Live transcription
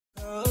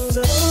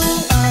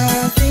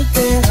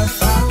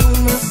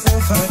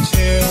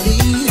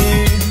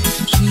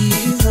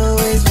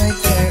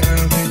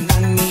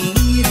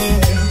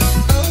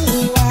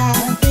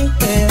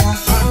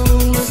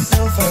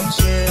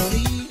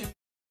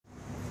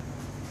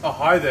Oh,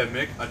 hi there,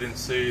 Mick. I didn't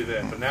see you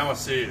there, but now I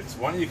see you. So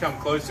why don't you come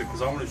closer,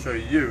 because I want to show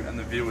you and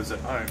the viewers at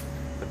home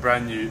the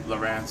brand new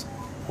Lowrance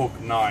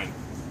Hook9.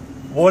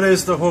 What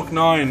is the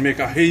Hook9, Mick?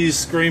 I hear you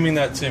screaming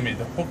that to me.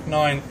 The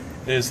Hook9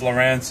 is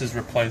Lowrance's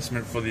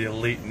replacement for the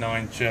Elite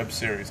 9 chirp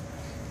series.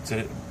 It's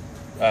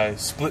a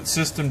split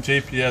system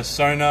GPS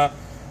sonar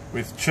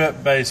with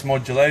chirp-based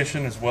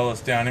modulation as well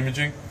as down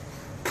imaging.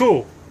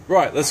 Cool.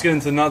 Right, let's get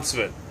into the nuts of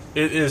it.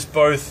 It is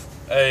both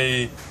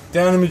a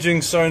down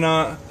imaging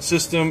sonar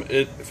system.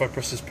 If I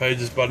press this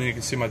pages button, you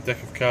can see my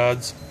deck of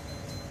cards.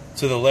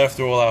 To the left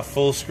are all our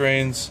full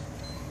screens.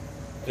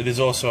 It is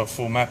also a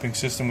full mapping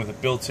system with a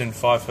built-in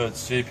 5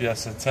 Hz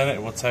GPS antenna.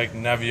 It will take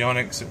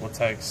Navionics, it will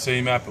take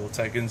CMAP, it will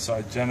take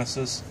Inside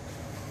Genesis.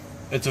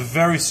 It's a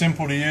very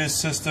simple to use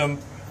system.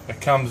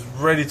 It comes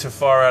ready to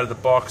fire out of the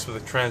box with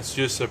a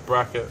transducer,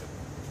 bracket,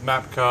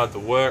 map card, the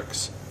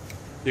works.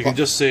 You can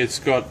just see it's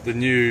got the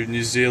new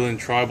New Zealand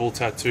tribal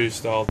tattoo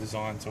style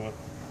design to it.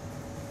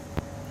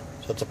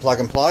 So it's a plug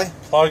and play?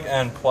 Plug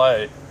and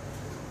play.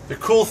 The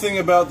cool thing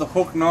about the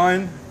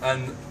Hook9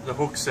 and the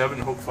Hook7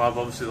 and Hook5,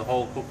 obviously the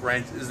whole Hook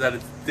range, is that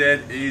it's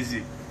dead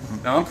easy.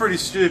 Now I'm pretty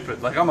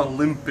stupid, like I'm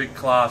Olympic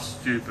class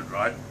stupid,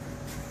 right?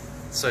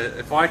 So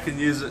if I can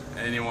use it,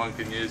 anyone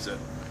can use it.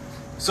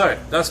 So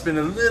that's been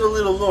a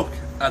little look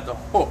at the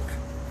Hook.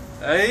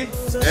 I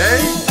think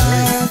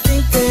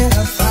that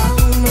I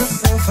found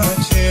myself a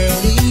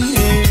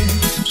cheerleader.